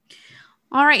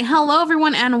All right. Hello,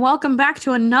 everyone, and welcome back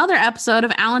to another episode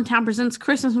of Allentown Presents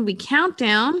Christmas Movie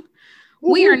Countdown.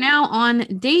 We are Woohoo. now on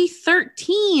day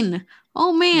 13.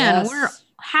 Oh, man, we're Yes.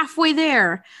 halfway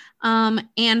there.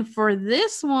 And for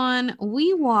this one,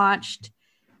 we watched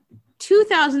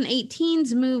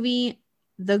 2018's movie,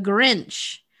 The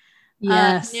Grinch.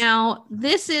 Yes. Now,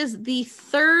 this is the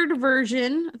third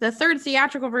version, the third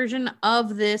theatrical version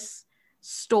of this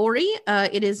story.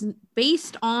 It is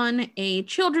based on a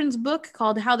children's book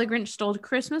called How the Grinch Stole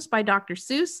Christmas by Dr.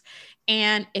 Seuss.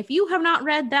 And if you have not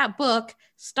read that book,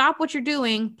 stop what you're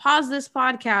doing, pause this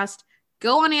podcast,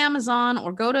 go on Amazon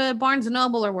or go to Barnes and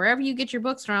Noble or wherever you get your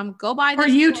books from, go buy Or this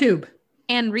book YouTube.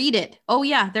 and read it. Oh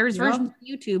yeah, there's Yep. versions on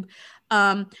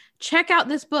YouTube. Check out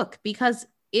this book because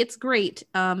it's great.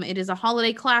 It is a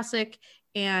holiday classic,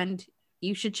 and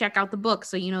you should check out the book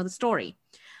so you know the story.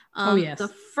 Oh, yes. The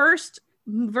first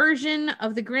version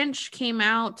of The Grinch came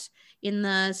out in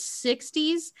the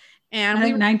 60s, and I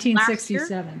think we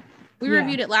 1967.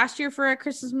 reviewed it last year for a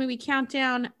Christmas movie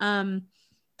countdown.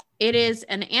 It is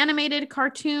an animated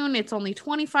cartoon. It's only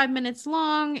 25 minutes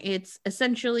long. It's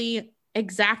essentially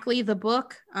exactly the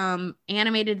book,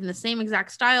 animated in the same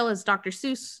exact style as Dr.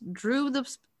 Seuss drew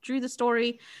the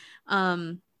story,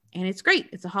 and it's great.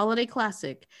 It's a holiday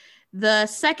classic. The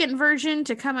second version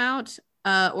to come out,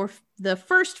 the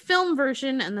first film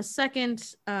version and the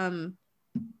second,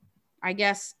 I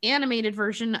guess, animated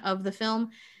version of the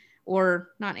film, or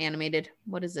not animated.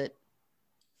 What is it?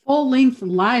 Full-length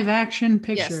live-action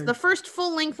picture. Yes, the first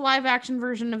full-length live-action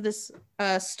version of this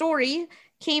story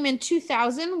came in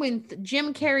 2000 with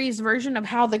Jim Carrey's version of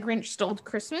How the Grinch Stole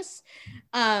Christmas,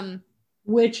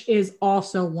 which is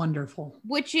also wonderful.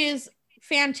 which is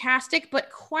fantastic,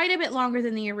 but quite a bit longer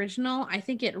than the original. I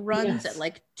think it runs at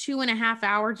like 2.5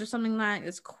 hours or something like that.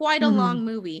 It's quite a long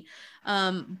movie.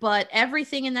 But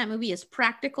everything in that movie is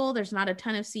practical. There's not a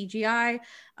ton of CGI.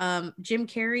 Jim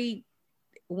Carrey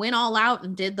went all out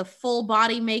and did the full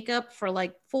body makeup for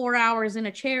like 4 hours in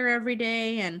a chair every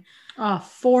day, and a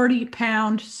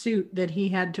 40-pound suit that he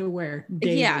had to wear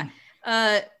daily. Yeah.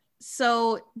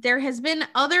 So there has been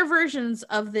other versions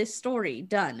of this story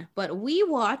done, but we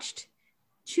watched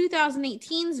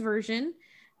 2018's version,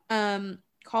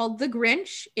 called The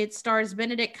Grinch. It stars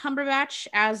Benedict Cumberbatch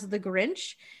as the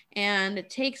Grinch, and it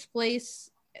takes place.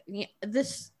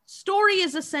 This story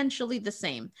is essentially the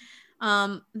same.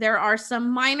 There are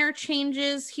some minor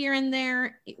changes here and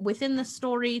there within the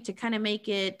story to kind of make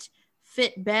it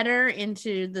fit better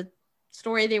into the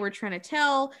story they were trying to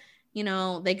tell. You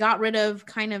know, they got rid of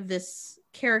kind of this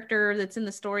character that's in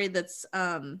the story that's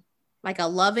like a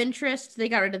love interest. They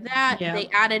got rid of that. Yeah. They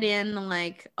added in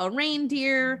like a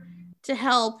reindeer to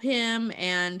help him,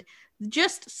 and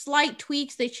just slight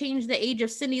tweaks. They changed the age of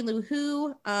Cindy Lou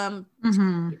Who,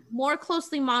 more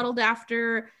closely modeled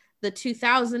after the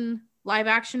 2000 live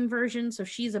action version. So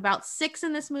she's about 6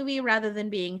 in this movie rather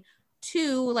than being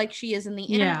 2 like she is in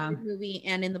the animated movie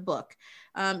and in the book.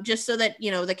 Just so that, you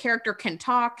know, the character can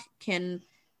talk, can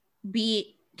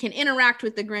interact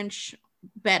with the Grinch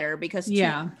better, because you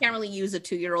can't really use a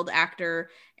 2-year-old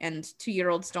actor, and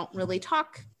 2-year-olds don't really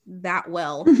talk that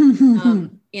well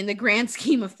in the grand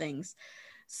scheme of things.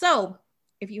 So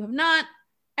if you have not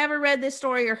ever read this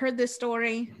story or heard this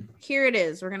story, here it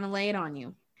is. We're going to lay it on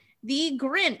you. The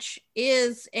Grinch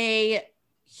is a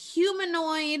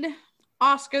humanoid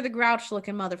Oscar the Grouch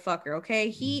looking motherfucker, okay?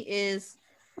 He is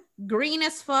green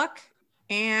as fuck.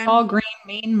 And all green,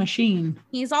 mean machine.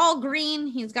 He's all green.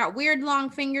 He's got weird long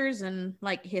fingers, and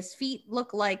like his feet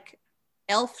look like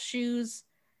elf shoes.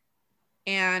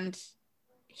 And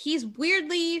he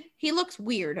looks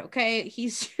weird, okay?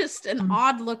 He's just an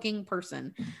odd looking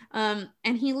person. And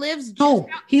he lives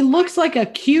he looks like a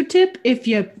Q-tip if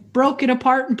you broke it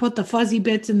apart and put the fuzzy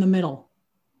bits in the middle.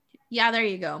 Yeah, there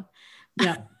you go.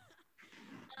 Yeah.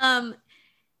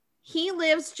 He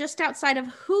lives just outside of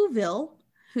Whoville,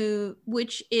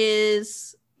 which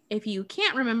is, if you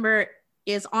can't remember,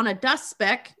 is on a dust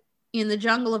speck in the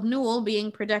jungle of Newell,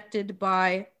 being protected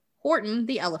by Horton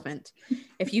the elephant.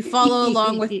 If you follow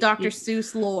along with Dr.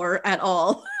 Seuss lore at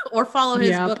all, or follow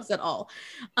his books at all.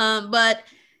 But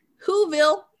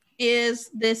Whoville is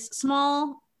this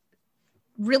small,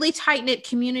 really tight-knit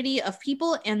community of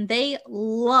people, and they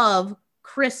love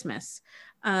Christmas.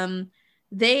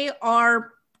 They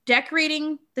are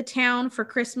decorating the town for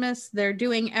Christmas. They're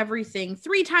doing everything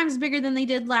 3 times bigger than they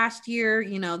did last year.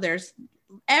 You know, there's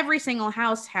every single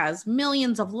house has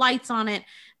millions of lights on it.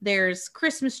 There's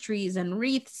Christmas trees and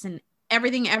wreaths and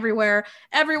everything everywhere.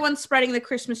 Everyone's spreading the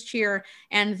Christmas cheer,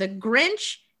 and the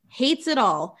Grinch hates it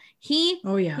all. He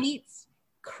hates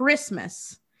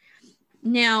Christmas.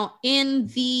 Now, in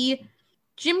the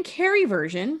Jim Carrey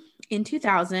version in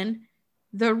 2000,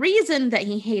 the reason that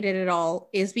he hated it all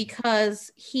is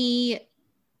because he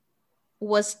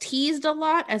was teased a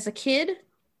lot as a kid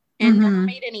and never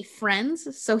made any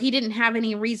friends. So he didn't have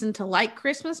any reason to like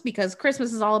Christmas, because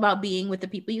Christmas is all about being with the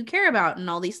people you care about and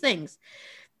all these things.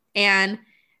 And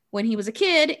when he was a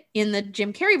kid in the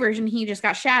Jim Carrey version, he just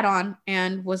got shat on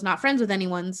and was not friends with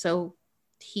anyone. So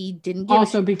he didn't give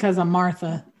also because of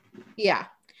Martha. Yeah.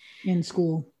 In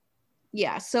school.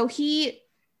 Yeah. So he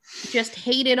just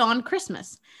hated on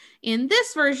Christmas. In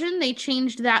this version, they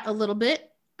changed that a little bit.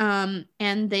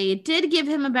 And they did give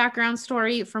him a background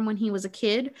story from when he was a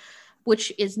kid,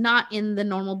 which is not in the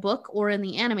normal book or in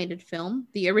the animated film,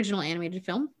 the original animated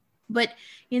film. But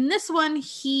in this one,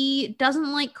 he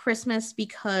doesn't like Christmas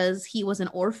because he was an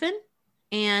orphan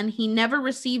and he never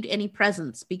received any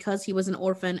presents because he was an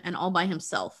orphan and all by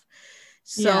himself.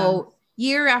 So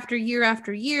year after year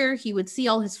after year, he would see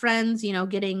all his friends,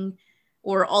 getting,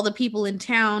 or all the people in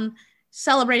town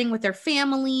celebrating with their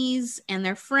families and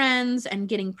their friends and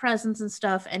getting presents and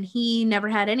stuff. And he never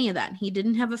had any of that. He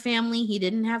didn't have a family. He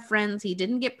didn't have friends. He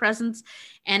didn't get presents.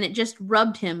 And it just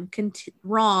rubbed him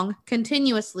wrong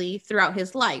continuously throughout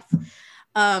his life.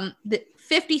 The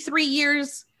 53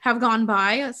 years have gone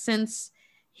by since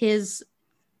he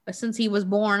was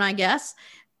born, I guess.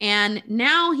 And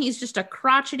now he's just a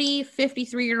crotchety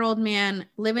 53-year-old man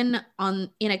living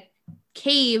in a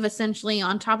cave, essentially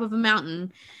on top of a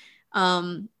mountain,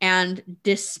 and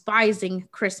despising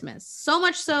Christmas. So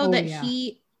much so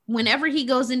that whenever he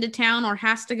goes into town or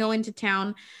has to go into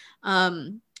town,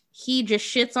 he just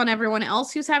shits on everyone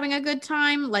else who's having a good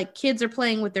time. Like, kids are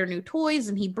playing with their new toys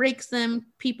and he breaks them.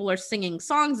 People are singing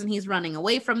songs and he's running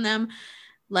away from them.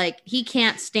 Like, he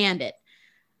can't stand it.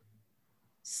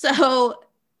 So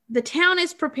the town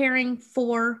is preparing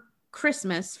for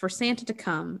Christmas, for Santa to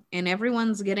come, and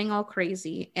everyone's getting all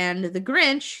crazy. And the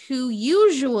Grinch, who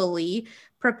usually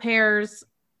prepares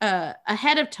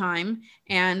ahead of time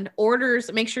and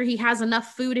make sure he has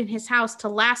enough food in his house to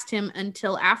last him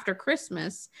until after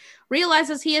Christmas,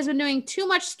 realizes he has been doing too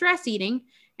much stress eating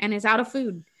and is out of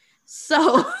food.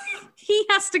 So he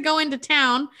has to go into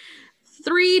town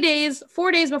 4 days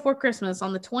before Christmas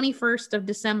on the 21st of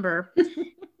December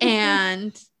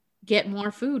and get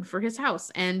more food for his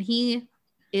house. And he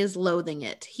is loathing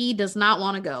it. He does not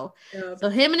want to go. Yep. So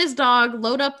him and his dog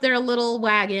load up their little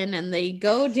wagon and they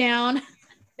go down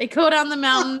the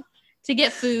mountain to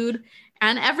get food.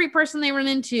 And every person they run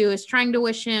into is trying to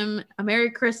wish him a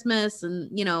Merry Christmas and,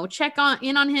 check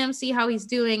in on him, see how he's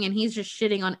doing. And he's just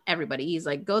shitting on everybody. He's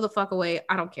like, go the fuck away.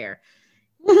 I don't care.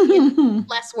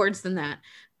 Less words than that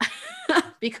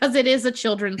because it is a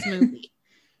children's movie.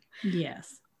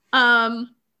 Yes.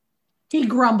 He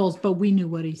grumbles, but we knew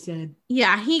what he said.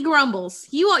 Yeah, he grumbles.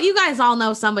 You guys all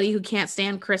know somebody who can't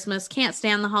stand Christmas, can't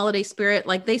stand the holiday spirit.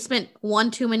 Like, they spent one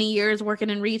too many years working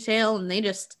in retail and they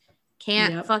just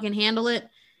can't fucking handle it.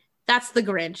 That's the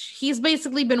Grinch. He's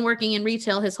basically been working in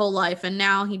retail his whole life and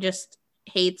now he just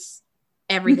hates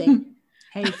everything.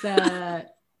 Hates it.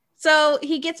 So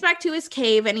he gets back to his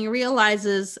cave and he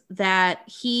realizes that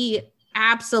he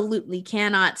absolutely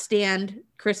cannot stand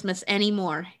Christmas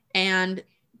anymore. And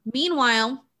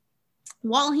meanwhile,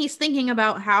 while he's thinking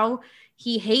about how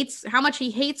much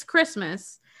he hates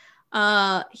Christmas,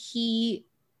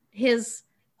 his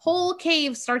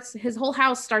whole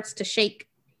house starts to shake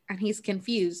and he's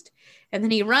confused. And then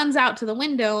he runs out to the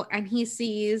window and he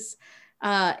sees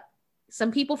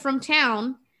some people from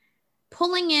town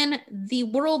pulling in the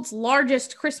world's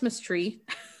largest Christmas tree.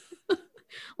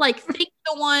 Like, think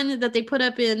the one that they put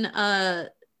up in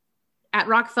at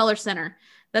Rockefeller Center.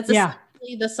 That's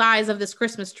essentially the size of this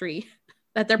Christmas tree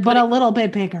that they're putting, but a little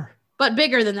bit bigger. But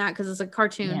bigger than that because it's a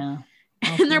cartoon. Yeah.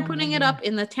 And they're putting it up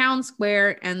in the town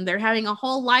square and they're having a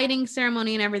whole lighting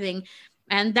ceremony and everything.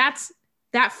 And that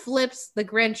flips the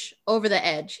Grinch over the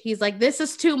edge. He's like, this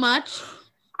is too much.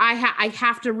 I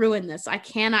have to ruin this. I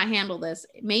cannot handle this.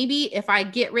 Maybe if I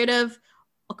get rid of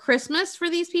Christmas for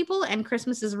these people and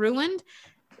Christmas is ruined,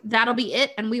 that'll be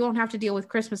it. And we won't have to deal with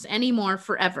Christmas anymore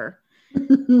forever.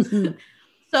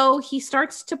 So he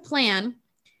starts to plan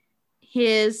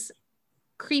his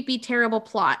creepy, terrible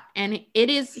plot. And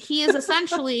he is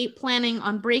essentially planning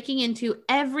on breaking into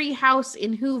every house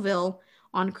in Whoville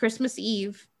on Christmas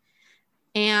Eve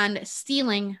and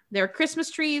stealing their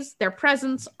Christmas trees, their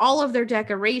presents, all of their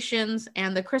decorations,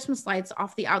 and the Christmas lights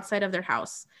off the outside of their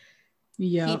house.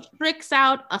 Yeah. He tricks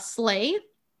out a sleigh,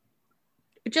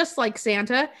 just like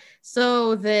Santa,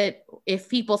 so that if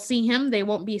people see him, they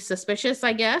won't be suspicious,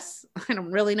 I guess. I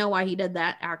don't really know why he did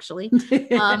that, actually.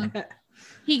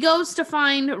 He goes to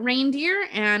find reindeer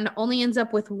and only ends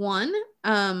up with one.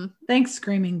 Thanks,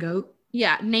 Screaming Goat.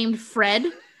 Yeah, named Fred,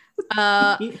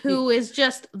 who is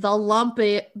just the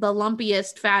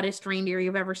lumpiest, fattest reindeer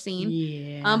you've ever seen.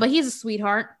 Yeah. But he's a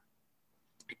sweetheart.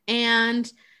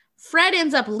 And Fred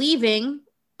ends up leaving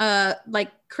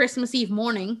like Christmas Eve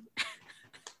morning.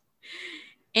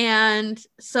 And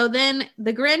so then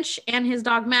the Grinch and his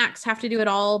dog Max have to do it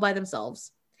all by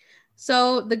themselves.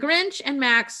 So the Grinch and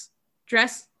Max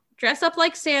dress up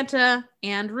like Santa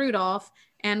and Rudolph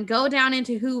and go down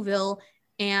into Whoville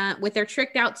and with their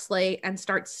tricked out sleigh and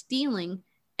start stealing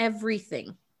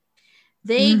everything.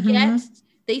 They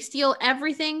steal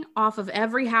everything off of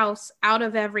every house, out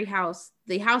of every house.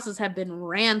 The houses have been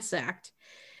ransacked.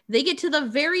 They get to the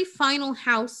very final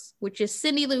house, which is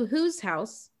Cindy Lou Who's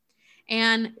house.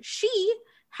 And she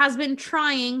has been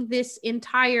trying this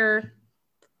entire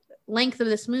length of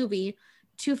this movie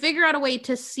to figure out a way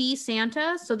to see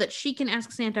Santa so that she can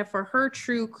ask Santa for her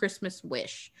true Christmas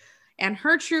wish. And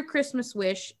her true Christmas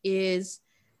wish is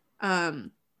to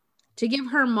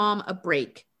give her mom a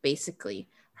break, basically.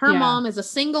 Her mom is a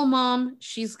single mom.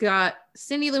 She's got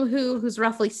Cindy Lou Who, who's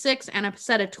roughly 6, and a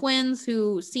set of twins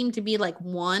who seem to be like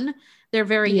 1. They're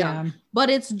very young. But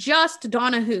it's just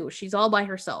Donna Who. She's all by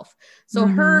herself. So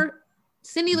her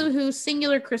Cindy Lou Who's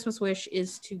singular Christmas wish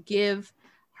is to give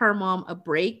her mom a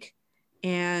break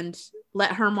and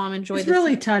let her mom enjoy It's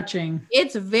really touching.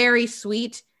 It's very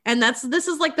sweet. And this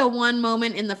is like the one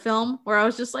moment in the film where I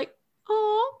was just like,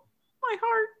 oh, my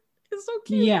heart is so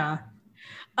cute. Yeah.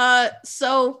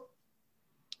 So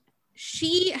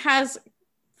she has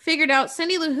figured out,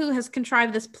 Cindy Lou Who has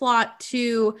contrived this plot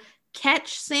to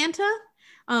catch Santa.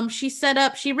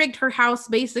 She rigged her house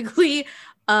basically,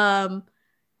 kind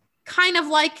of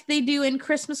like they do in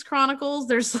Christmas Chronicles.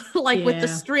 There's with the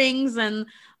strings and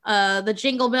the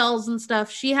jingle bells and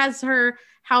stuff. She has her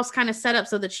house kind of set up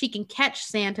so that she can catch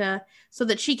Santa, so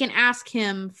that she can ask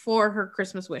him for her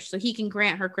Christmas wish, so he can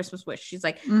grant her Christmas wish. She's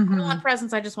like, I don't want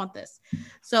presents, I just want this.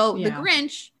 So the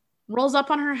Grinch rolls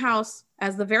up on her house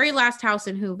as the very last house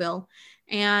in Whoville,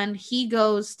 and he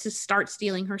goes to start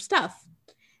stealing her stuff.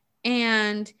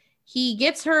 And he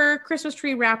gets her Christmas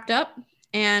tree wrapped up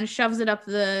and shoves it up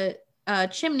the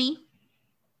chimney.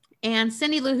 And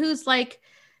Cindy Lou Who's like,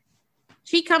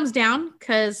 she comes down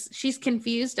because she's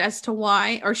confused as to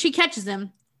why, or she catches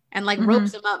him and like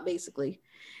ropes him up basically.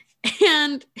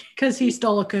 And because he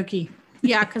stole a cookie.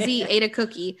 Yeah, because he ate a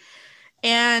cookie.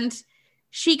 And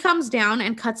she comes down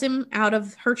and cuts him out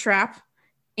of her trap.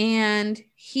 And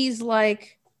he's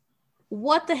like,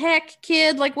 what the heck,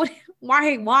 kid? Like, what?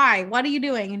 Why? What are you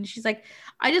doing? And she's like,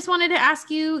 I just wanted to ask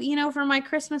you, for my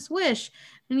Christmas wish.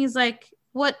 And he's like,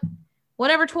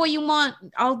 whatever toy you want,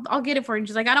 I'll get it for you. And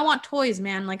she's like, I don't want toys,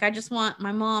 man. Like, I just want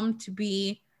my mom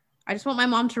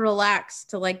to relax,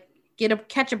 to like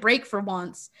catch a break for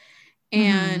once.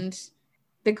 And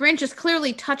the Grinch is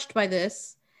clearly touched by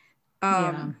this.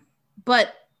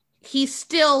 But he's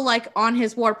still like on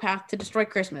his warpath to destroy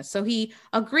Christmas. So he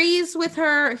agrees with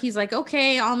her. He's like,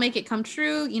 okay, I'll make it come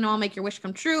true. I'll make your wish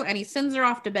come true. And he sends her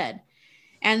off to bed.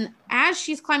 And as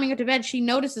she's climbing up to bed, she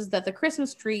notices that the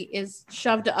Christmas tree is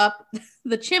shoved up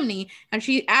the chimney. And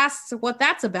she asks what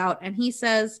that's about. And he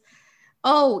says,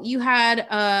 oh, you had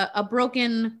a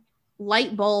broken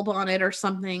light bulb on it or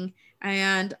something.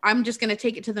 And I'm just going to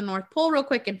take it to the North Pole real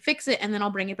quick and fix it. And then I'll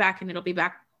bring it back and it'll be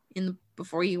back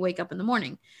before you wake up in the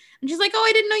morning. And she's like, oh,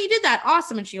 I didn't know you did that.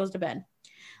 Awesome. And she goes to bed.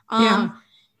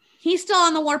 He's still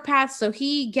on the warpath. So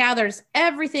he gathers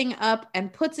everything up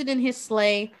and puts it in his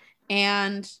sleigh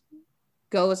and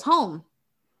goes home.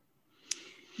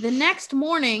 The next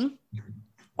morning,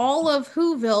 all of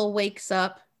Whoville wakes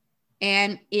up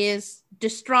and is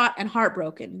distraught and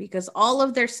heartbroken because all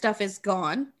of their stuff is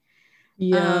gone.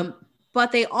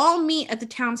 But they all meet at the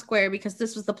town square because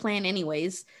this was the plan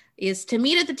anyways, is to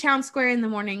meet at the town square in the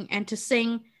morning and to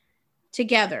sing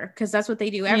together, because that's what they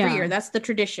do every year. That's the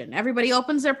tradition. Everybody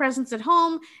opens their presents at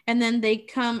home and then they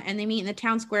come and they meet in the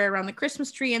town square around the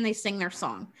Christmas tree and they sing their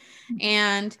song.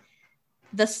 And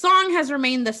the song has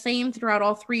remained the same throughout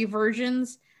all 3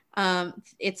 versions.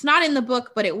 It's not in the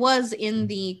book, but it was in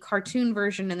the cartoon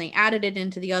version and they added it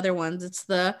into the other ones. It's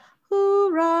the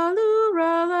hoorah,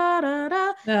 hoorah, la, da,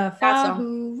 da. That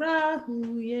song. Hoorah,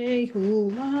 hoo, yay,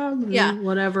 hoorah, hoo,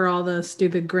 whatever all the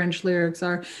stupid Grinch lyrics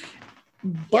are.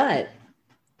 But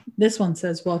this one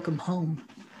says welcome home.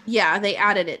 Yeah, they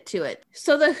added it to it.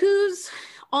 So the Who's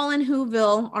all in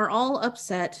Whoville are all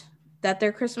upset that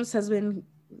their Christmas has been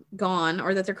gone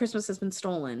or that their Christmas has been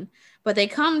stolen. But they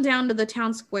come down to the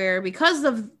town square because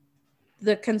of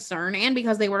the concern and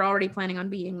because they were already planning on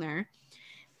being there.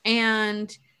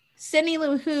 And Cindy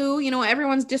Lou Who, you know,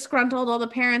 everyone's disgruntled, all the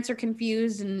parents are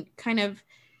confused and kind of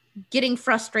getting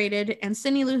frustrated. And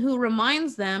Cindy Lou Who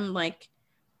reminds them, like,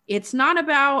 it's not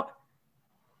about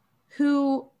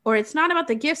it's not about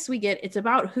the gifts we get, it's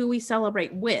about who we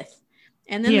celebrate with.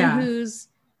 And then the Who's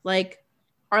like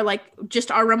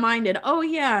are reminded, oh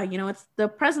yeah, you know, it's the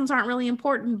presents aren't really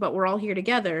important, but we're all here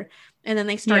together. And then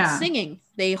they start singing.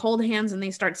 They hold hands and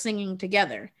they start singing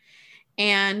together.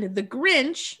 And the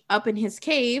Grinch up in his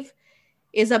cave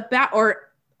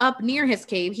up near his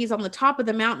cave, he's on the top of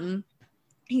the mountain.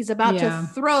 He's about to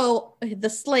throw the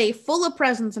sleigh full of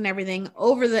presents and everything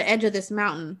over the edge of this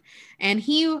mountain. And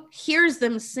he hears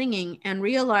them singing and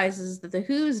realizes that the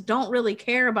Who's don't really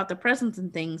care about the presents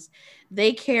and things.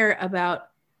 They care about,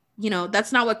 you know,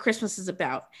 that's not what Christmas is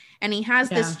about. And he has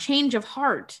this change of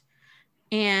heart.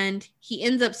 And he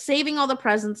ends up saving all the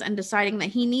presents and deciding that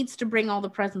he needs to bring all the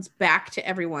presents back to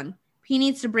everyone. He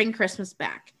needs to bring Christmas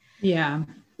back. Yeah.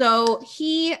 So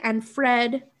he and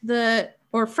Fred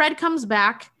comes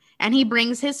back and he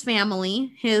brings his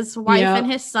family, his wife and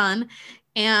his son,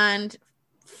 and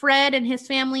Fred and his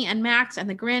family and Max and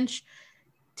the Grinch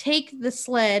take the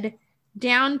sled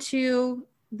down to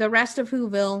the rest of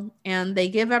Whoville and they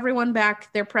give everyone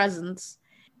back their presents.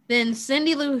 Then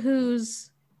Cindy Lou Who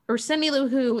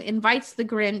invites the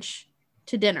Grinch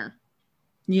to dinner.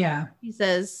 Yeah. He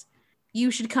says,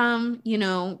 you should come, you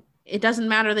know, it doesn't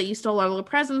matter that you stole all the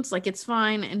presents, like it's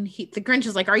fine. And the Grinch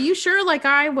is like, are you sure? Like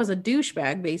I was a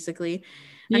douchebag, basically.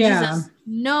 And she says,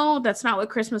 no, that's not what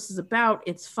Christmas is about.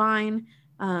 It's fine.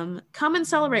 Come and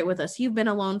celebrate with us. You've been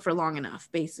alone for long enough,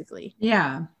 basically.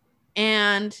 Yeah.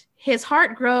 And his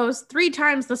heart grows 3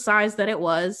 times the size that it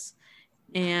was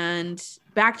and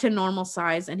back to normal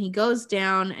size. And he goes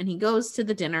down and he goes to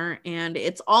the dinner and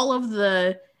it's all of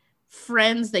the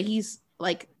friends that he's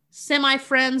like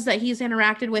semi-friends that he's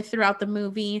interacted with throughout the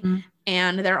movie. Mm-hmm.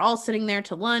 And they're all sitting there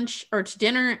to lunch or to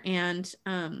dinner. And,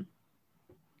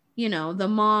 you know, the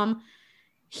mom,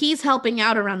 he's helping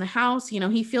out around the house. You know,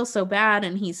 he feels so bad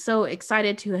and he's so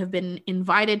excited to have been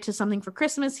invited to something for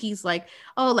Christmas. He's like,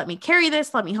 oh, let me carry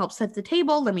this. Let me help set the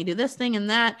table. Let me do this thing and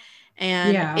that.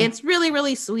 And it's really,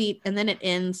 really sweet. And then it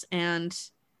ends. And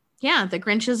yeah, the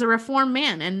Grinch is a reformed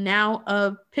man and now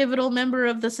a pivotal member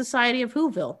of the Society of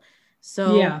Whoville.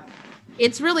 So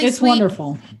it's really sweet.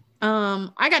 Wonderful.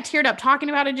 I got teared up talking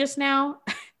about it just now.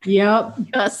 Yep.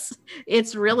 Yes,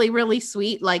 it's really, really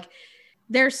sweet. Like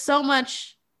there's so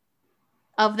much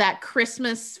of that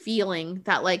Christmas feeling,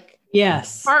 that like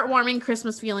heartwarming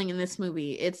Christmas feeling in this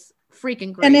movie. It's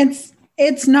freaking great. And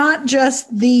it's not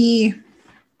just the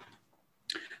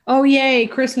oh yay,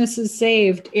 Christmas is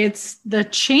saved. It's the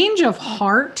change of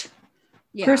heart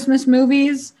Christmas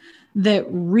movies that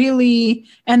really,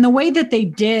 and the way that they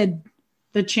did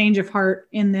the change of heart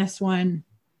in this one,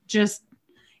 just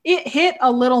it hit a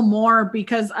little more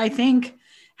because I think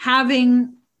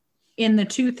having in the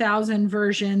 2000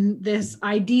 version this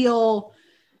ideal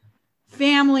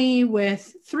family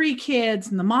with 3 kids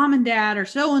and the mom and dad are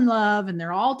so in love and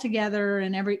they're all together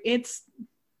and it's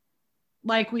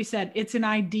like we said, it's an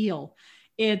ideal.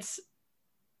 It's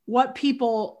what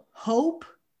people hope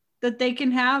that they can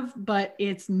have, but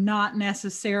it's not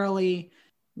necessarily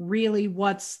really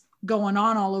what's going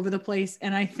on all over the place.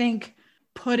 And I think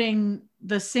putting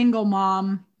the single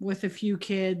mom with a few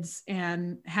kids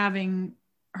and having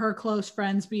her close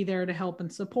friends be there to help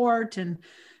and support and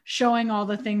showing all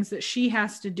the things that she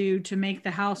has to do to make the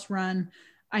house run,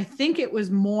 I think it was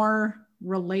more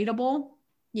relatable.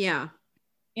 Yeah.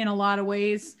 In a lot of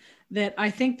ways, that I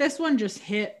think this one just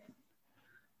hit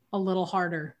a little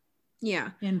harder.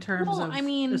 Yeah. In terms of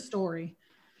the story.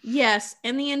 Yes.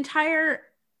 And the entire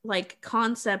like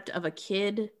concept of a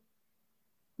kid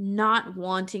not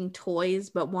wanting toys,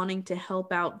 but wanting to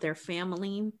help out their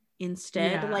family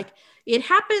instead. Like it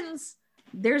happens.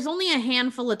 There's only a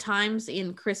handful of times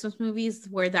in Christmas movies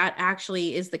where that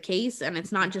actually is the case. And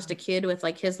it's not just a kid with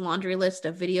like his laundry list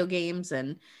of video games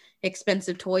and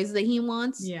expensive toys that he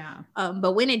wants. Yeah.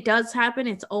 But when it does happen,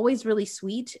 it's always really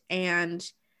sweet. And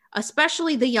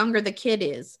especially the younger the kid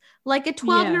is, like a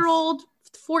 12-year-old,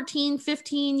 14,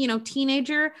 15, you know,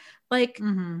 teenager, like,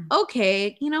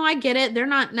 okay, you know, I get it. They're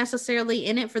not necessarily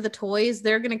in it for the toys.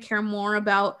 They're going to care more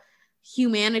about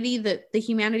humanity, the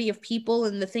humanity of people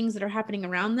and the things that are happening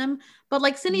around them. But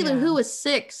like Cindy Lou Who is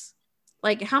 6.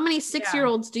 Like how many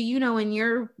 6-year-olds do you know in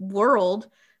your world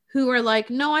who are like,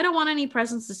 no, I don't want any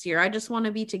presents this year. I just want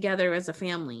to be together as a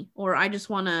family, or I just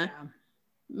want to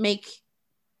make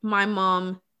my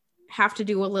mom have to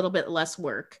do a little bit less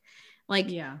work. Like,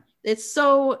 it's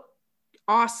so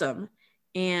awesome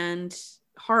and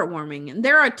heartwarming. And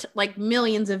there are like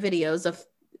millions of videos of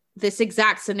this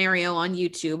exact scenario on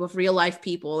YouTube of real life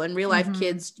people and real life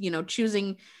kids, you know,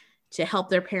 choosing to help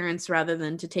their parents rather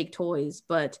than to take toys.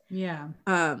 But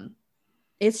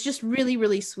it's just really,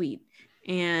 really sweet.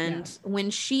 And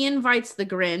when she invites the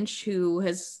Grinch, who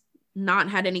has not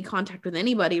had any contact with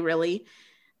anybody really,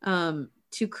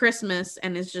 to Christmas,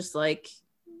 and is just like,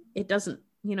 it doesn't,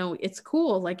 you know, it's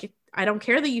cool. Like, I don't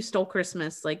care that you stole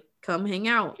Christmas. Like, come hang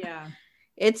out. Yeah.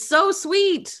 It's so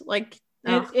sweet. Like,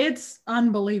 it's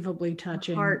unbelievably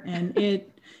touching. And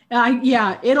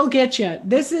it'll get you.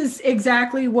 This is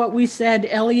exactly what we said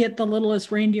Elliot the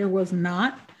Littlest Reindeer was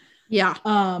not. Yeah.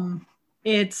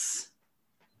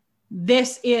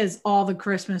 This is all the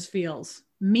Christmas feels.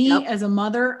 Me as a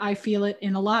mother, I feel it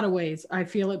in a lot of ways. I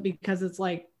feel it because it's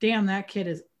like, damn, that kid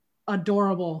is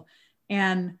adorable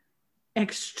and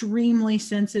extremely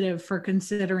sensitive for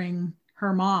considering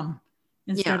her mom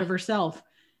instead of herself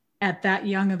at that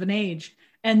young of an age.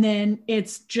 And then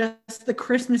it's just the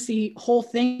Christmassy whole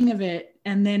thing of it.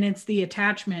 And then it's the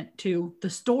attachment to the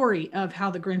story of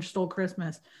how the Grinch stole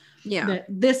Christmas. Yeah. That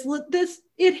this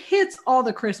it hits all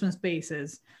the Christmas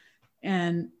bases,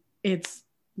 and it's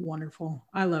wonderful.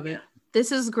 I love it.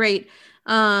 This is great.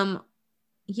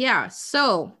 Yeah.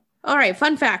 So, all right.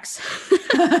 Fun facts.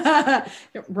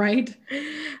 Right.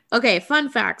 Okay. Fun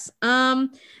facts.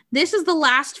 This is the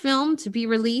last film to be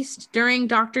released during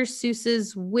Dr.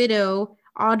 Seuss's widow,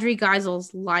 Audrey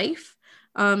Geisel's life.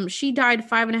 She died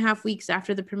 5.5 weeks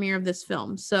after the premiere of this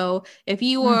film. So if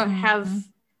you have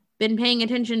been paying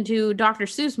attention to Dr.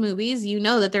 Seuss movies, you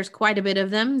know that there's quite a bit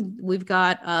of them. We've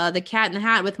got The Cat in the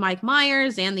Hat with Mike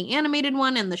Myers and the animated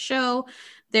one and the show.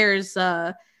 There's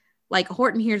like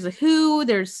Horton Hears a Who.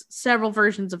 There's several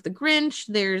versions of The Grinch.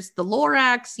 There's The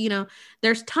Lorax. You know,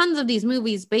 there's tons of these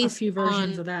movies based a few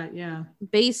versions of that,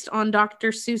 based on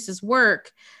Dr. Seuss's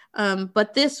work.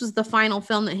 But this was the final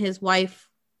film that his wife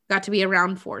got to be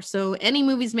around for. So any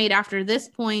movies made after this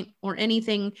point or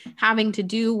anything having to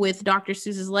do with Dr.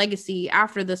 Seuss's legacy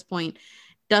after this point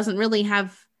doesn't really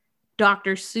have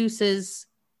Dr. Seuss's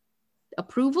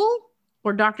approval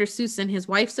or Dr. Seuss and his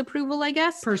wife's approval, I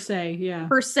guess. Per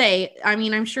se. I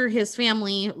mean, I'm sure his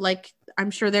family, like, I'm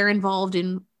sure they're involved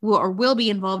in or will be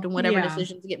involved in whatever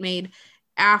decisions get made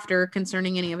after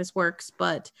concerning any of his works.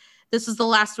 But this is the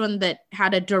last one that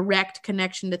had a direct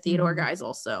connection to Theodore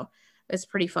Geisel. So it's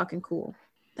pretty fucking cool.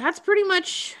 That's pretty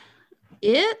much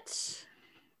it.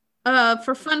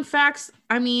 For fun facts,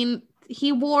 I mean,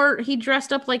 he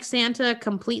dressed up like Santa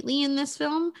completely in this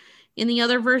film. In the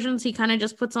other versions, he kind of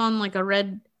just puts on like a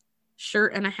red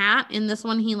shirt and a hat. In this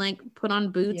one, he like put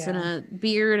on boots and a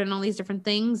beard and all these different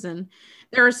things. And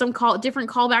there are some different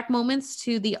callback moments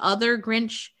to the other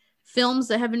Grinch films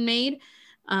that have been made.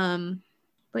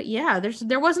 But yeah,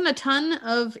 there wasn't a ton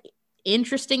of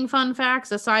interesting fun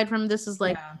facts aside from this is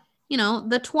like, you know,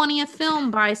 the 20th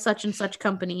film by such and such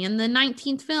company and the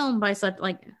 19th film by such,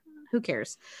 like, who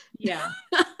cares? Yeah,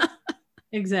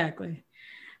 exactly.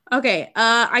 Okay.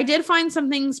 I did find some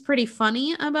things pretty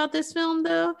funny about this film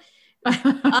though.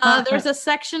 There's a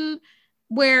section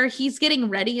where he's getting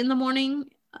ready in the morning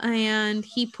and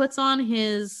he puts on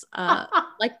his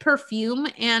like perfume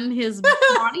and his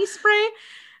body spray.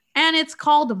 And it's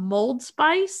called Mold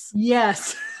Spice.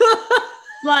 Yes.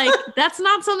 Like, that's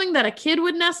not something that a kid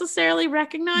would necessarily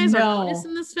recognize or notice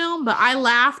in this film. But I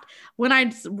laughed when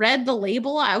I read the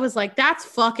label. I was like, that's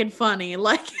fucking funny.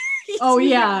 Like,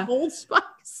 Mold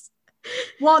Spice.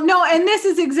 Well, no, and this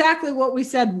is exactly what we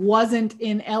said wasn't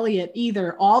in Elliot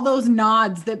either. All those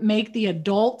nods that make the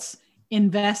adults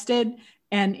invested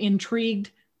and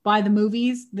intrigued by the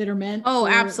movies that are meant for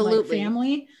absolutely. Like,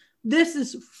 family. This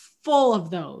is full of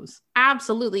those.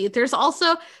 Absolutely. There's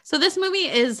also, so this movie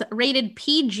is rated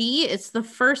PG. It's the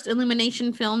first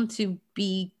Illumination film to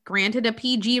be granted a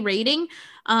PG rating,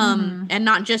 and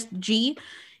not just G.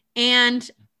 And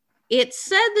it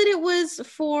said that it was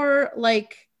for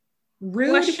like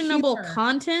questionable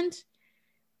content,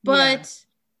 but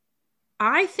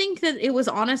I think that it was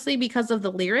honestly because of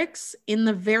the lyrics in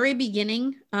the very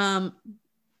beginning.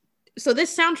 So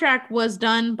this soundtrack was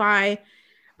done by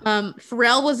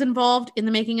Pharrell was involved in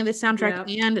the making of this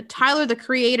soundtrack, and Tyler, the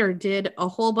Creator, did a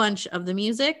whole bunch of the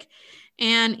music.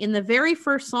 And in the very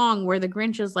first song where the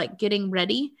Grinch is like getting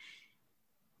ready,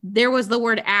 there was the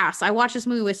word ass. I watched this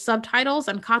movie with subtitles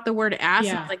and caught the word ass.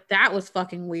 And I was like, that was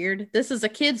fucking weird. This is a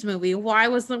kid's movie. Why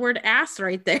was the word ass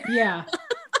right there? Yeah.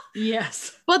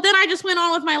 Yes. But then I just went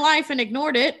on with my life and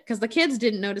ignored it because the kids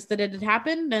didn't notice that it had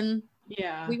happened. And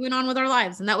we went on with our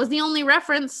lives. And that was the only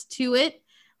reference to it.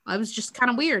 I was just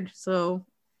kind of weird. So,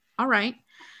 all right.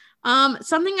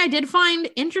 Something I did find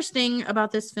interesting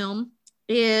about this film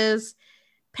is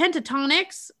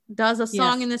Pentatonix does a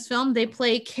song in this film. They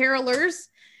play carolers,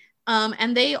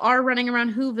 and they are running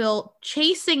around Whoville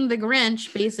chasing the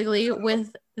Grinch, basically,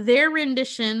 with their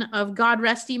rendition of God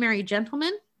Rest Ye Merry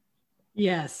Gentlemen.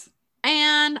 Yes.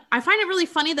 And I find it really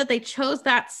funny that they chose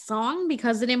that song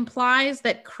because it implies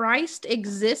that Christ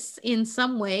exists in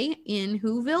some way in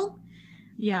Whoville.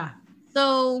 Yeah.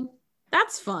 So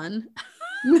that's fun.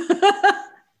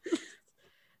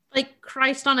 Like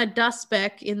Christ on a dust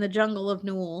speck in the jungle of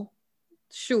Newell.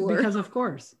 Sure. Because of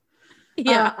course.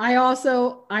 Yeah. I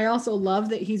also love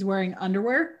that he's wearing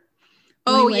underwear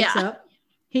when he wakes up.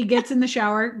 He gets in the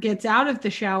shower, gets out of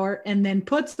the shower, and then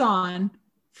puts on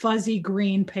fuzzy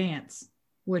green pants,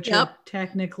 which are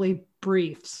technically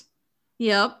briefs.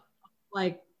 Yep.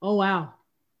 Like, oh wow.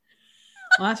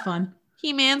 Well, that's fun.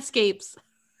 He manscapes.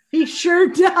 He sure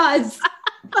does.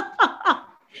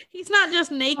 He's not just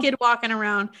naked walking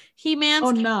around. He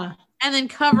manscapes and then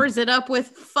covers it up with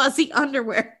fuzzy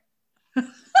underwear.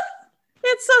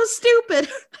 It's so stupid.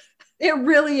 It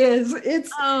really is.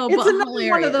 It's another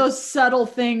hilarious. one of those subtle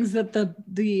things that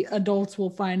the adults will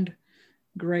find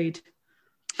great.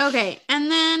 Okay,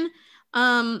 and then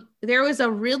there was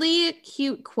a really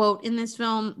cute quote in this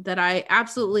film that I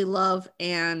absolutely love,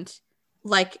 and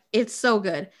like it's so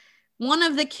good. One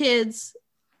of the kids,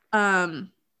 what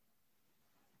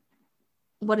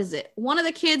is it? One of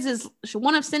the kids is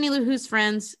one of Cindy Lou Who's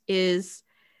friends is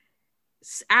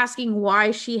asking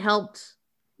why she helped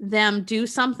them do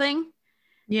something.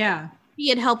 Yeah. She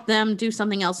had helped them do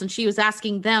something else, and she was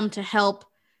asking them to help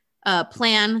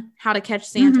plan how to catch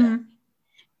Santa. Mm-hmm.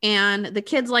 And the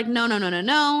kid's like, no,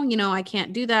 I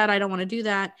can't do that. I don't want to do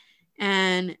that.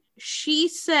 And she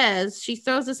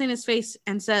throws this in his face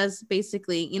and says,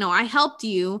 basically, I helped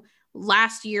you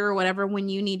last year or whatever when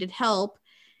you needed help.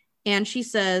 And she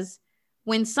says,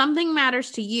 when something matters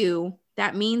to you,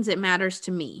 that means it matters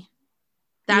to me.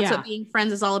 That's what being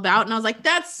friends is all about. And I was like,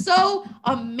 that's so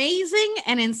amazing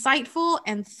and insightful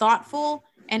and thoughtful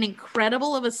and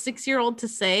incredible of a 6-year-old to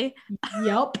say.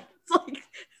 Yep. It's like,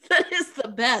 that is the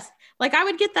best. Like, I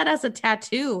would get that as a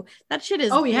tattoo. That shit is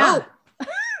dope.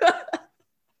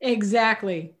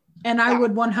 Exactly. And I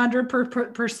would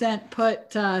 100%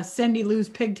 put Cindy Lou's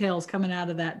pigtails coming out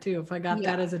of that too, if I got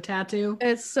that as a tattoo.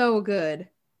 It's so good.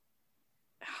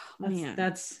 Oh,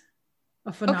 that's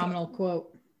a phenomenal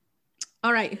quote.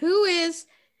 All right. Who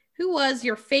was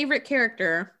your favorite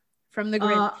character from The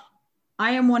Grinch?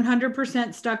 I am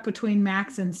 100% stuck between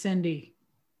Max and Cindy.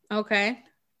 Okay.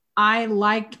 I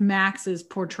liked Max's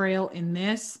portrayal in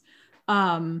this.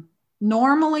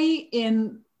 Normally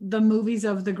in the movies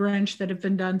of The Grinch that have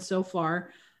been done so far,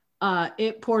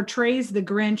 it portrays the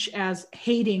Grinch as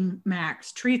hating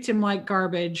Max, treats him like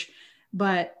garbage,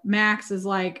 but Max is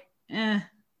like, eh.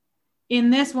 In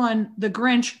this one, the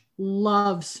Grinch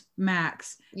loves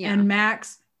Max, and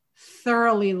Max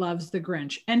thoroughly loves the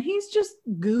Grinch, and he's just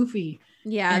goofy.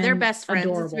 Yeah, they're best friends.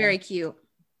 Adorable. It's very cute.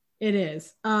 It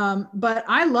is. But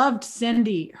I loved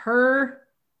Cindy. Her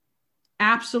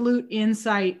absolute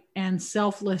insight and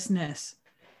selflessness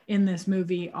in this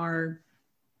movie are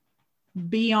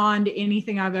beyond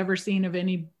anything I've ever seen of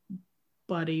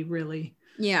anybody, really.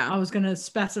 Yeah. I was going to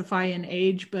specify an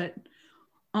age, but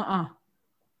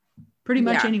pretty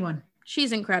much anyone.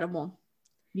 She's incredible.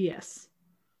 Yes.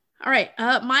 All right.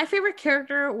 My favorite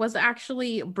character was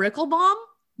actually Bricklebomb.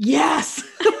 Yes.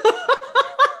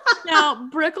 Now,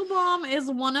 Bricklebomb is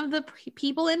one of the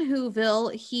people in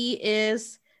Whoville. He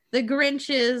is the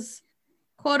Grinch's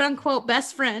quote unquote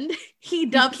best friend. He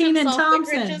dubs himself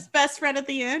the Grinch's best friend at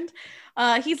the end.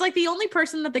 He's like the only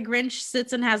person that the Grinch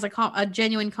sits and has a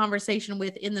genuine conversation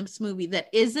with in this movie that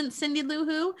isn't Cindy Lou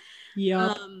Who.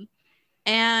 Yep.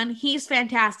 And he's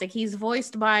fantastic. He's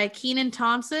voiced by Kenan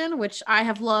Thompson, which I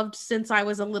have loved since I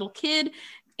was a little kid.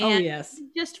 And yes.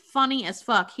 He's just funny as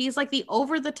fuck. He's like the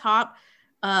over-the-top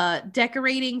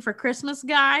decorating for Christmas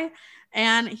guy.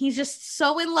 And he's just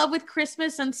so in love with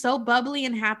Christmas and so bubbly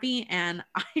and happy. And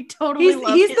I totally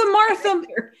love he's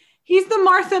the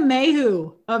Martha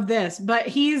Mayhew of this, but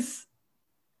he's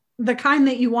the kind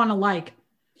that you want to like.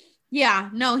 Yeah,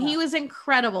 no, he was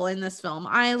incredible in this film.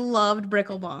 I loved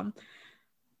Bricklebomb.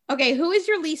 Okay, who is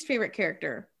your least favorite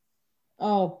character?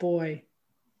 Oh boy.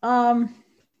 I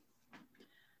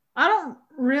don't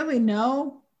really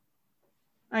know.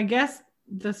 I guess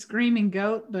the screaming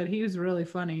goat, but he was really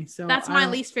funny. So that's my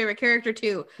least favorite character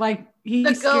too. Like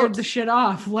he scared the shit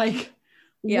off. Like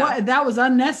what? That was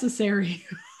unnecessary.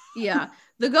 Yeah.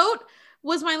 The goat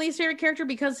was my least favorite character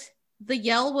because the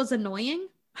yell was annoying.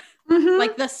 Mm-hmm.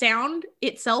 Like the sound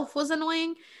itself was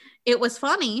annoying. It was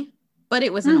funny, but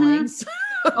it was annoying. So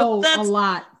a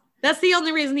lot. That's the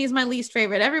only reason he's my least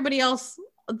favorite. Everybody else,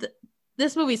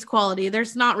 this movie's quality.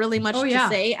 There's not really much to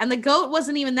say. And the goat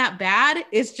wasn't even that bad.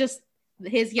 It's just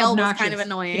his yell was kind of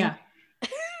annoying. Yeah.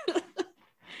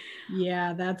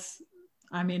 Yeah,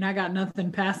 I got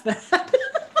nothing past that.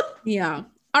 Yeah.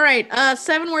 All right.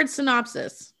 7-word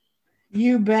synopsis.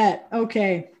 You bet.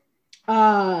 Okay.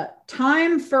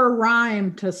 Time for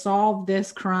rhyme to solve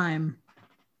this crime.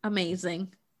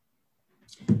 Amazing.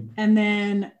 And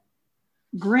then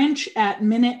Grinch at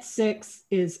minute 6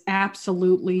 is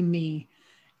absolutely me.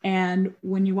 And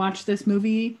when you watch this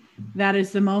movie, that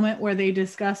is the moment where they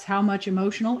discuss how much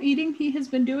emotional eating he has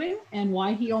been doing and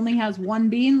why he only has one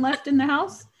bean left in the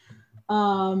house.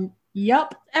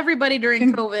 Yep. Everybody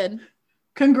during COVID.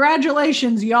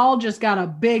 Congratulations. Y'all just got a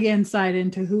big insight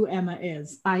into who Emma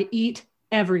is. I eat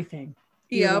everything.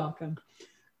 You're welcome.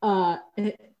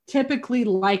 Typically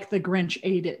like the Grinch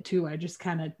ate it too. I just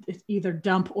kind of either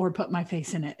dump or put my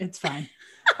face in it. It's fine.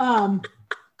 And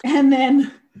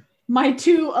then my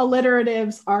 2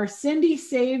 alliteratives are Cindy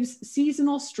saves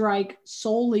seasonal strike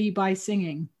solely by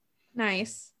singing.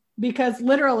 Nice. Because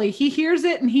literally he hears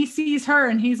it and he sees her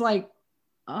and he's like,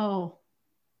 oh,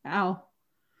 ow.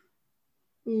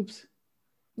 Oops.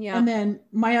 Yeah. And then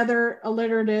my other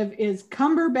alliterative is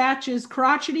Cumberbatch's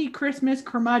crotchety Christmas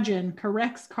curmudgeon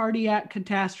corrects cardiac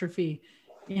catastrophe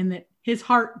in that his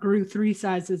heart grew 3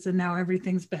 sizes and now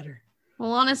everything's better.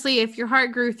 Well, honestly, if your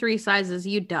heart grew 3 sizes,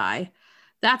 you'd die.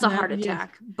 That's a heart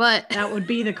attack. But that would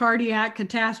be the cardiac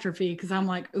catastrophe because I'm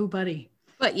like, ooh, buddy.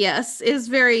 But yes, is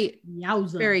very,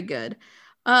 Yowza. Very good.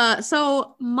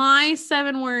 So my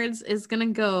 7 words is gonna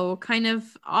go kind of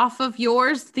off of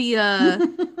yours,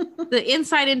 the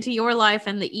insight into your life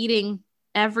and the eating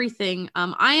everything.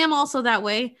 I am also that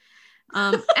way.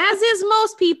 As is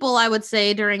most people, I would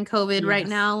say, during COVID right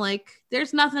now. Like,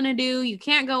 there's nothing to do. You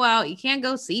can't go out. You can't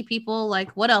go see people.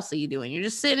 Like, what else are you doing? You're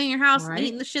just sitting in your house and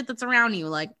eating the shit that's around you.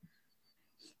 Like,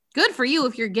 good for you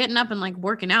if you're getting up and like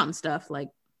working out and stuff. Like,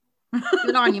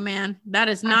 good on you, man. That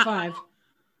is not High five.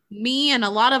 Me and a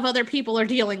lot of other people are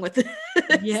dealing with it.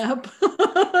 Yep.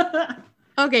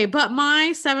 Okay, but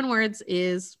my 7 words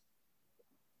is,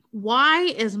 why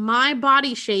is my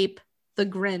body shape the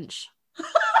Grinch?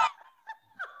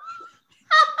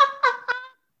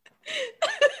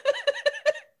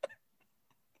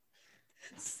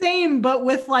 Same, but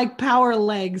with like power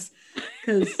legs,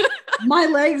 because my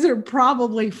legs are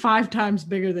probably 5 times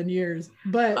bigger than yours.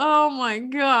 But oh my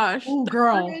gosh, oh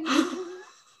girl,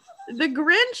 the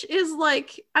Grinch is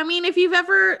like, I mean, if you've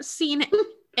ever seen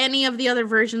any of the other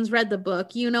versions, read the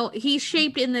book, you know he's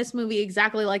shaped in this movie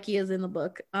exactly like he is in the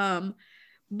book.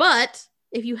 But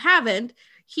if you haven't,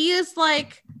 he is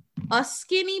like a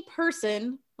skinny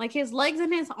person. Like his legs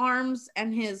and his arms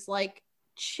and his like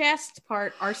chest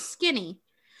part are skinny.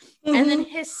 Mm-hmm. And then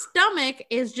his stomach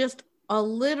is just a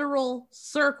literal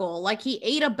circle. Like he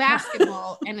ate a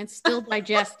basketball and it's still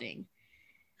digesting.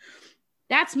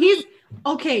 That's me.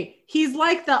 He's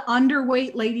like the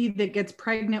underweight lady that gets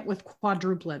pregnant with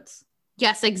quadruplets.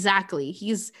 Yes, exactly.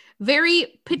 He's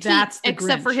very petite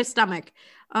except for his stomach.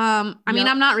 I mean,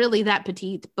 I'm not really that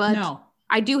petite, but no.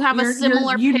 I do have a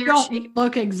similar you pear don't shape.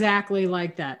 Look exactly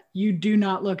like that. You do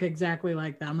not look exactly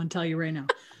like that. I'm gonna tell you right now.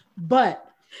 But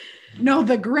no,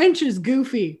 the Grinch is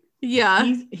goofy.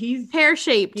 Yeah, he's pear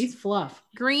shaped. He's fluff,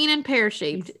 green and pear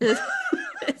shaped.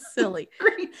 It's silly.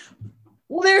 Green.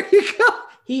 Well, there you go.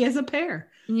 He is a pear.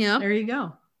 Yeah, there you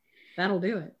go. That'll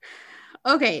do it.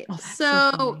 Okay,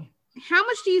 so how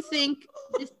much do you think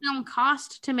this film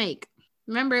cost to make?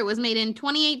 Remember, it was made in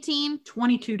 2018.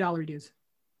 $22 dues.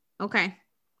 Okay.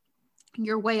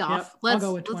 You're way off. Let's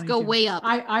go way up.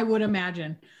 I would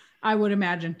imagine.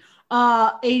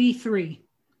 83.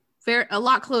 A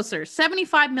lot closer.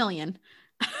 75 million.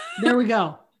 There we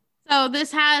go. So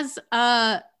this has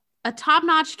a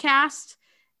top-notch cast.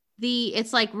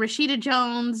 It's like Rashida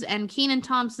Jones and Kenan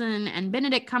Thompson and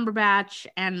Benedict Cumberbatch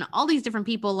and all these different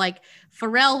people. Like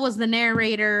Pharrell was the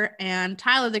narrator and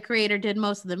Tyler, the creator, did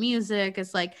most of the music.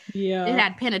 It's like, it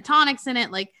had Pentatonics in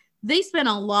it. Like, they spent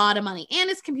a lot of money, and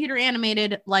it's computer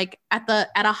animated, like at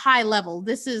a high level.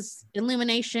 This is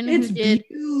Illumination. It's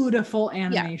beautiful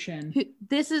animation. Yeah.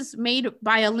 This is made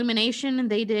by Illumination.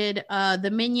 They did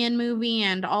the Minion movie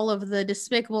and all of the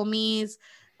Despicable Me's.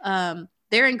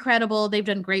 They're incredible. They've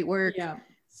done great work. Yeah.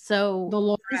 So the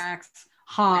Lorax,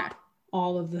 Hop,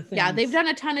 all of the things. Yeah, they've done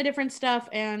a ton of different stuff,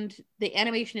 and the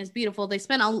animation is beautiful. They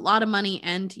spent a lot of money,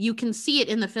 and you can see it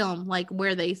in the film, like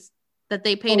where they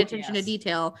paid attention to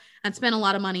detail and spent a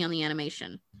lot of money on the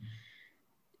animation.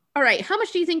 All right. How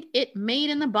much do you think it made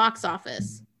in the box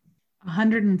office?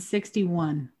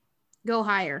 161. Go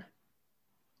higher.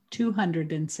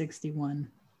 261.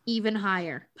 Even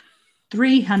higher.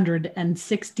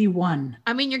 361.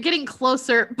 I mean, you're getting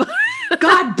closer. But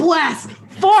God bless.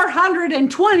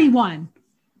 421.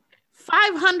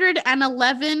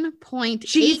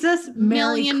 $511.8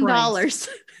 million.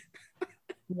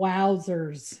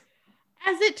 Wowzers.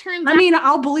 As it turns out, I mean,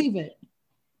 I'll believe it.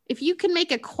 If you can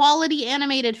make a quality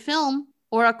animated film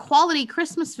or a quality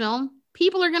Christmas film,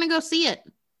 people are going to go see it.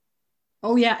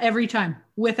 Oh, yeah. Every time.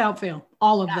 Without fail.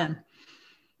 All of them.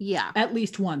 Yeah. At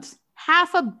least once.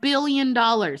 $500 million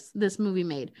this movie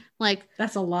made. Like,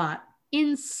 that's a lot.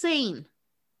 Insane.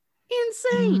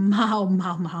 Ma.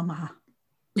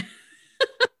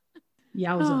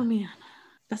 Yowza. Oh, man.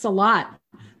 That's a lot.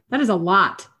 That is a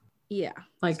lot. Yeah.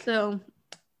 So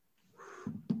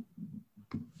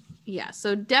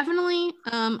definitely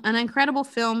an incredible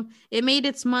film. It made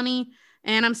its money,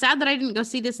 and I'm sad that I didn't go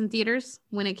see this in theaters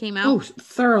when it came out. Oh,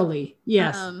 thoroughly.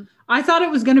 Yes. I thought it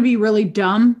was going to be really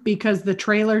dumb because the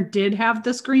trailer did have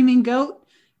the screaming goat,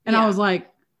 and I was like,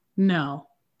 no.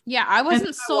 Yeah, I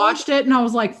wasn't sold. I watched it and I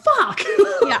was like, fuck.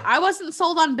 Yeah, I wasn't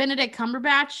sold on Benedict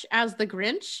Cumberbatch as the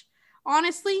Grinch,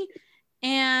 honestly.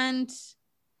 And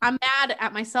I'm mad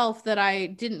at myself that I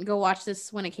didn't go watch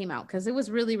this when it came out because it was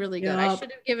really, really good. I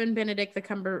should have given Benedict I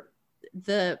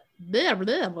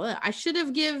should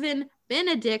have given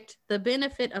Benedict the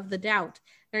benefit of the doubt.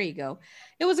 There you go.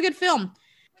 It was a good film.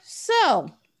 So,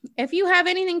 if you have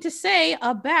anything to say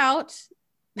about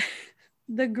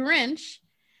the Grinch,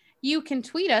 you can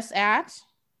tweet us at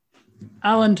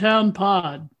Allentown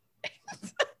Pod.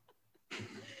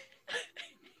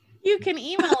 You can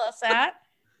email us at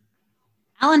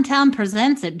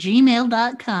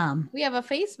allentownpresents@gmail.com. We have a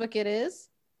Facebook, it is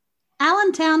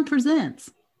Allentown Presents.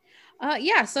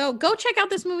 Yeah, so go check out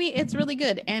this movie. It's really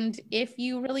good. And if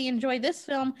you really enjoy this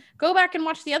film, go back and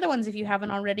watch the other ones if you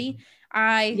haven't already.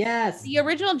 The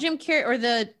original Jim Carrey, or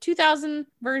the 2000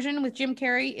 version with Jim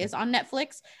Carrey, is on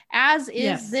Netflix, as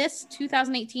is this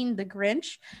 2018 The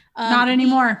Grinch. Not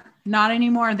anymore.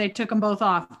 They took them both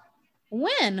off.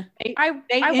 When? I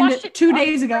watched it 2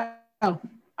 days ago.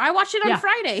 I watched it on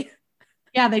Friday.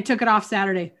 Yeah, they took it off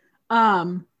Saturday.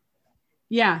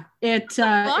 Yeah, it's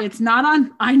not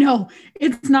on. I know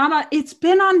it's not on. It's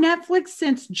been on Netflix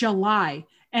since July,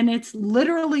 and it's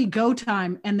literally go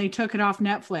time. And they took it off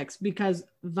Netflix because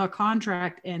the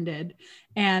contract ended,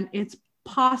 and it's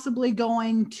possibly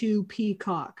going to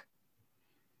Peacock.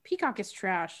 Peacock is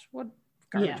trash. What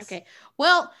garbage? Yes. Okay.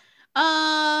 Well,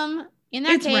 in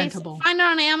that case, rentable. Find it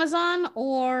on Amazon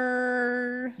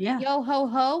or Yo Ho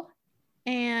Ho,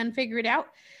 and figure it out.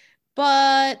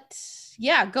 But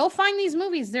yeah, go find these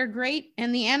movies. They're great.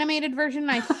 And the animated version,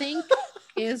 I think,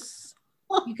 is,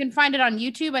 you can find it on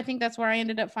YouTube. I think that's where I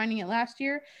ended up finding it last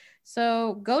year.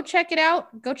 So go check it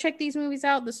out. Go check these movies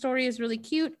out. The story is really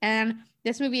cute. And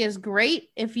this movie is great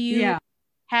if you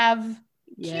have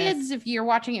kids, if you're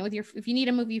watching it with if you need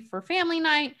a movie for family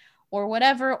night or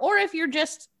whatever, or if you're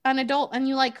just an adult and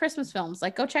you like Christmas films,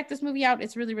 like, go check this movie out.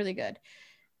 It's really, really good.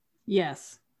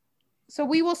 Yes. So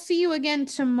we will see you again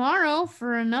tomorrow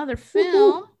for another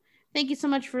film. Thank you so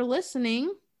much for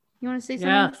listening. You want to say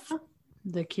something? Yes.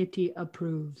 The kitty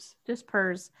approves. Just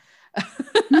purrs.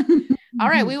 All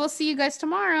right. We will see you guys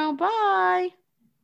tomorrow. Bye.